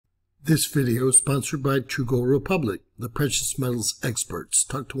This video is sponsored by True Gold Republic, the precious metals experts.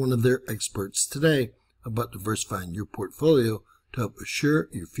 Talk to one of their experts today about diversifying your portfolio to help assure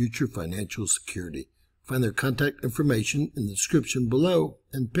your future financial security. Find their contact information in the description below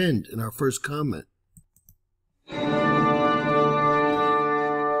and pinned in our first comment.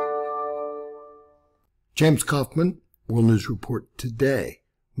 James Kaufman, World News Report today,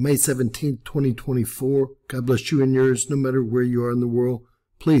 May 17, 2024. God bless you and yours, no matter where you are in the world.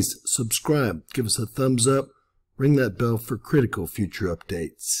 Please subscribe, give us a thumbs up, ring that bell for critical future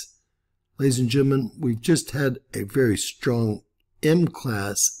updates. Ladies and gentlemen, we've just had a very strong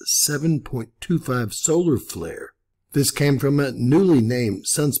M-class 7.25 solar flare. This came from a newly named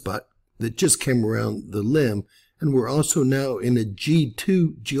sunspot that just came around the limb, and we're also now in a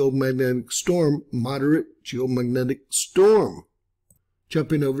G2 geomagnetic storm, moderate geomagnetic storm.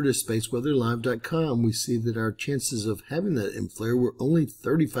 Jumping over to spaceweatherlive.com, we see that our chances of having that M flare were only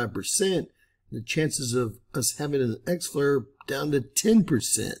 35%. The chances of us having an X flare down to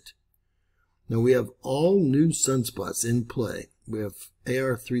 10%. Now we have all new sunspots in play. We have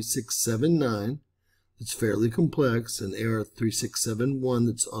AR3679 that's fairly complex and AR3671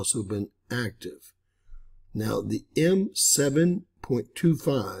 that's also been active. Now the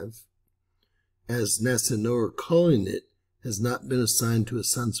M7.25, as NASA and NOAA are calling it, has not been assigned to a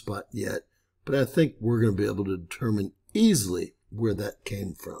sunspot yet, but I think we're going to be able to determine easily where that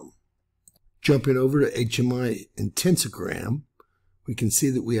came from. Jumping over to HMI Intensogram, we can see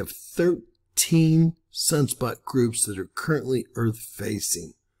that we have 13 sunspot groups that are currently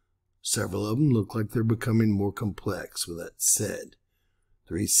Earth-facing. Several of them look like they're becoming more complex. With that said,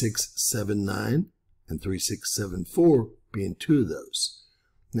 3679 and 3674 being two of those.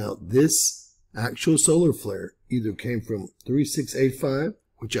 Now this actual solar flare either came from 3685,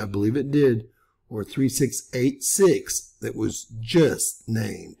 which I believe it did, or 3686 that was just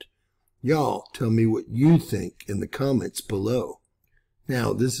named. Y'all tell me what you think in the comments below.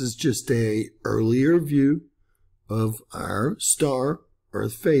 Now, this is just a earlier view of our star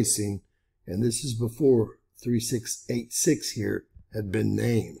Earth-facing, and this is before 3686 here had been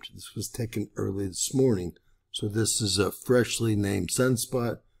named. This was taken early this morning, so this is a freshly named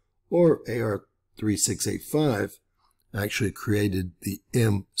sunspot, or AR3685 actually created the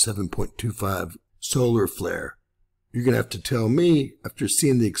M7.25 solar flare. You're going to have to tell me after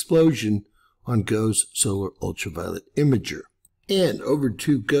seeing the explosion on GOES Solar Ultraviolet Imager. And over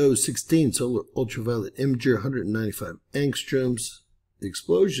to GOES 16 Solar Ultraviolet Imager, 195 angstroms. The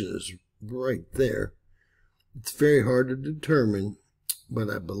explosion is right there. It's very hard to determine, but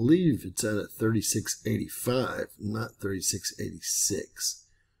I believe it's at a 3685, not 3686.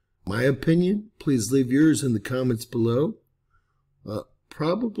 My opinion, please leave yours in the comments below.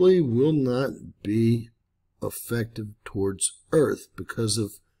 Probably will not be effective towards Earth because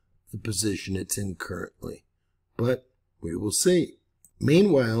of the position it's in currently. But we will see.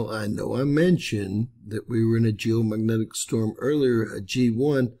 Meanwhile, I know I mentioned that we were in a geomagnetic storm earlier, a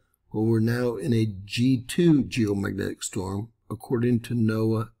G1. Well, we're now in a G2 geomagnetic storm, according to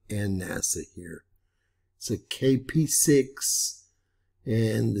NOAA and NASA here. It's a KP6.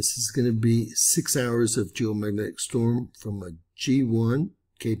 And this is going to be 6 hours of geomagnetic storm from a G1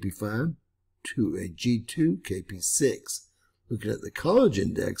 KP5 to a G2 KP6. Looking at the college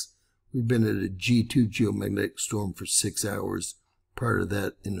index, we've been at a G2 geomagnetic storm for 6 hours. Prior to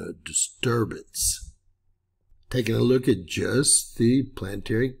that, in a disturbance. Taking a look at just the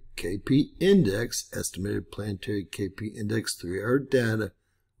planetary KP index, estimated planetary KP index 3-hour data,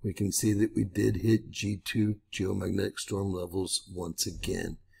 we can see that we did hit G2 geomagnetic storm levels once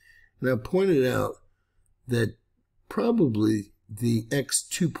again. And I pointed out that probably the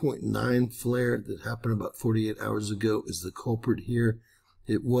X2.9 flare that happened about 48 hours ago is the culprit here.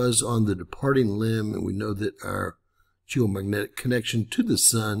 It was on the departing limb, and we know that our geomagnetic connection to the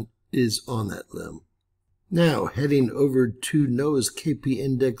sun is on that limb. Now, heading over to NOAA's KP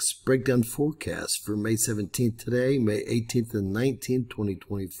Index Breakdown Forecast for May 17th today, May 18th and 19th,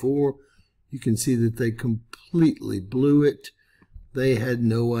 2024. You can see that they completely blew it. They had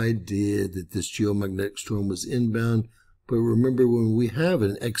no idea that this geomagnetic storm was inbound. But remember, when we have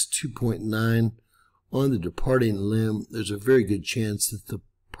an X2.9 on the departing limb, there's a very good chance that the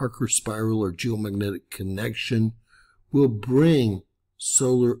Parker spiral or geomagnetic connection will bring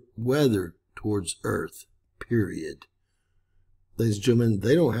solar weather towards Earth. Period. Ladies and gentlemen,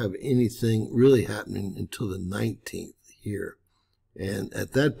 they don't have anything really happening until the 19th here. And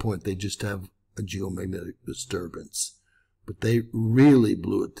at that point, they just have a geomagnetic disturbance. But they really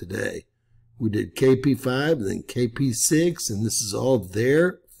blew it today. We did KP5, then KP6, and this is all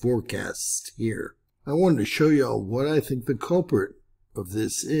their forecasts here. I wanted to show y'all what I think the culprit of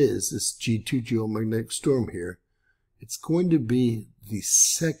this is, this G2 geomagnetic storm here, it's going to be the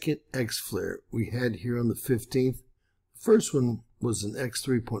second X flare we had here on the 15th. The first one was an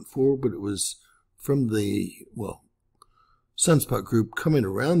X3.4, but it was from the, well, sunspot group coming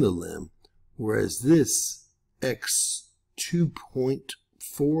around the limb, whereas this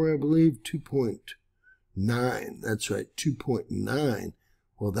X2.4, I believe, 2.9, that's right, 2.9,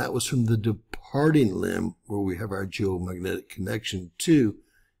 well, that was from the departing limb where we have our geomagnetic connection to,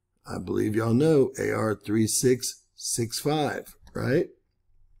 I believe y'all know, AR3665, right?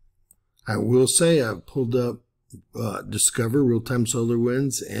 I will say I've pulled up Discover Real-Time Solar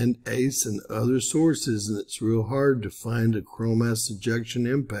Winds and ACE and other sources, and it's real hard to find a coronal mass ejection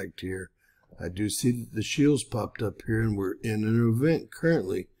impact here. I do see that the shields popped up here, and we're in an event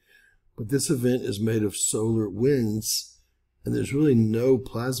currently, but this event is made of solar winds, and there's really no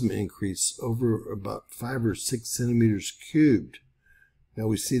plasma increase over about 5 or 6 centimeters cubed. Now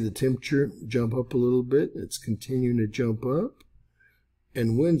we see the temperature jump up a little bit. It's continuing to jump up.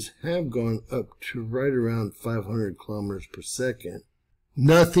 And winds have gone up to right around 500 kilometers per second.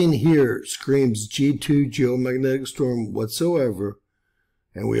 Nothing here screams G2 geomagnetic storm whatsoever.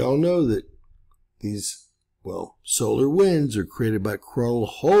 And we all know that these, well, solar winds are created by coronal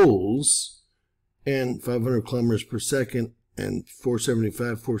holes, and 500 kilometers per second and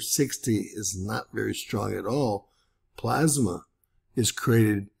 475, 460 is not very strong at all. Plasma is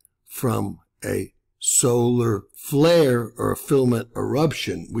created from a solar flare or a filament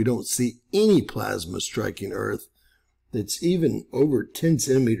eruption. We don't see any plasma striking Earth that's even over 10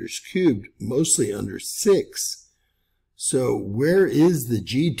 centimeters cubed, mostly under 6. So where is the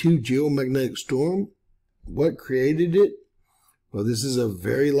G2 geomagnetic storm? What created it? Well, this is a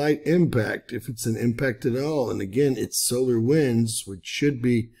very light impact, if it's an impact at all. And again, it's solar winds, which should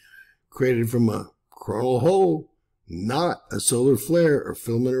be created from a coronal hole, not a solar flare or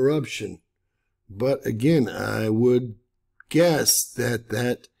filament eruption. But again, I would guess that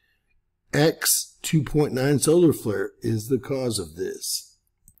that X2.9 solar flare is the cause of this,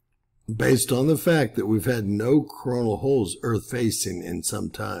 based on the fact that we've had no coronal holes Earth-facing in some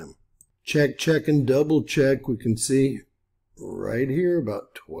time. Check, check, and double check. We can see right here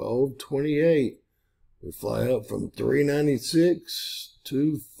about 1228. We fly up from 396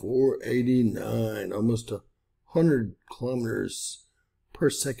 to 489, almost 100 kilometers per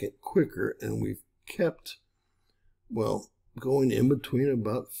second quicker, and we've kept, well, going in between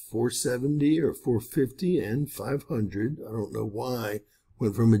about 470 or 450 and 500. I don't know why.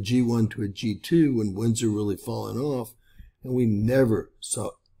 Went from a G1 to a G2 when winds are really falling off, and we never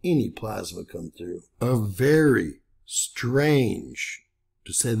saw any plasma come through. A very strange,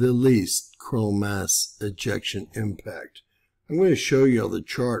 to say the least, coronal mass ejection impact. I'm going to show you all the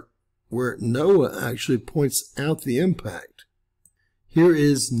chart where NOAA actually points out the impact. Here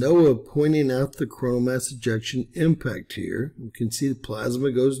is NOAA pointing out the coronal mass ejection impact here. You can see the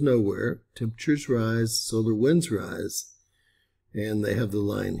plasma goes nowhere, temperatures rise, solar winds rise, and they have the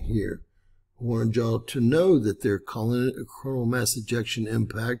line here. I wanted y'all to know that they're calling it a coronal mass ejection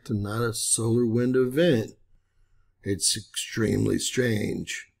impact and not a solar wind event. It's extremely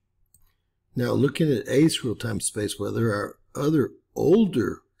strange. Now, looking at ACE real-time space weather, our other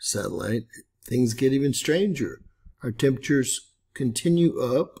older satellite, things get even stranger. Our temperatures continue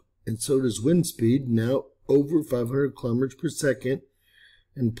up, and so does wind speed, now over 500 kilometers per second,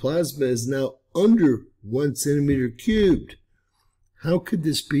 and plasma is now under 1 centimeter cubed. How could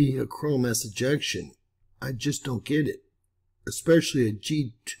this be a coronal mass ejection? I just don't get it, especially a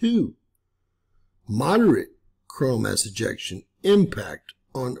G2 moderate coronal mass ejection impact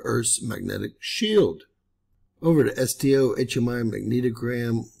on Earth's magnetic shield. Over to STO HMI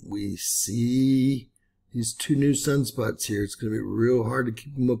magnetogram, we see these two new sunspots here. It's going to be real hard to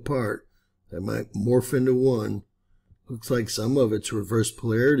keep them apart. They might morph into one. Looks like some of it's reverse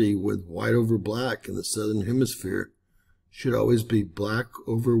polarity with white over black in the southern hemisphere. Should always be black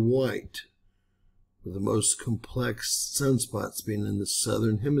over white, with the most complex sunspots being in the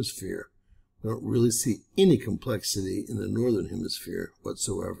southern hemisphere. We don't really see any complexity in the northern hemisphere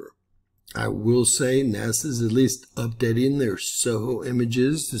whatsoever. I will say NASA's at least updating their SOHO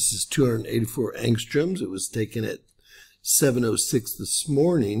images. This is 284 angstroms. It was taken at 7:06 this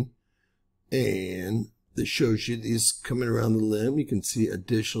morning, and this shows you these coming around the limb. You can see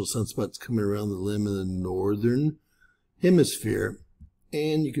additional sunspots coming around the limb in the northern hemisphere,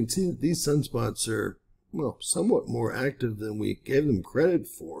 and you can see that these sunspots are, well, somewhat more active than we gave them credit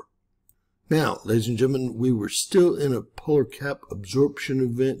for. Now, ladies and gentlemen, we were still in a polar cap absorption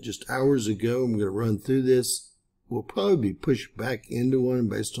event just hours ago. I'm going to run through this. We'll probably be pushed back into one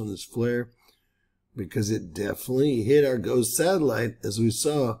based on this flare. because it definitely hit our ghost satellite, as we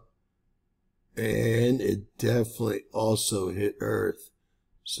saw, and it definitely also hit Earth.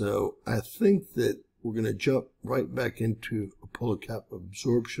 So I think that we're going to jump right back into a polar cap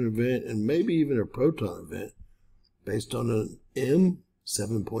absorption event and maybe even a proton event based on an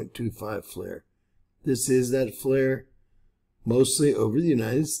M7.25 flare. This is that flare mostly over the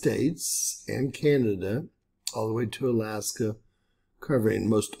United States and Canada, all the way to Alaska, covering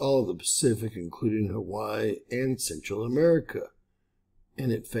most all of the Pacific, including Hawaii and Central America.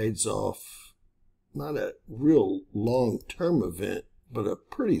 And it fades off. Not a real long-term event, but a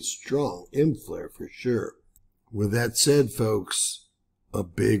pretty strong M flare for sure. With that said, folks, a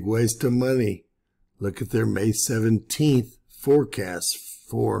big waste of money. Look at their May 17th forecast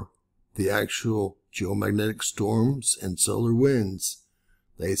for the actual geomagnetic storms and solar winds.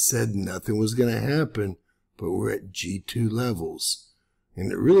 They said nothing was going to happen, but we're at G2 levels.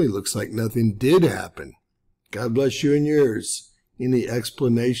 And it really looks like nothing did happen. God bless you and yours. Any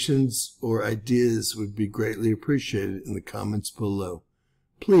explanations or ideas would be greatly appreciated in the comments below.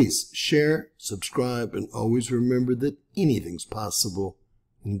 Please share, subscribe, and always remember that anything's possible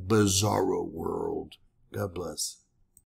in Bizarro World. God bless.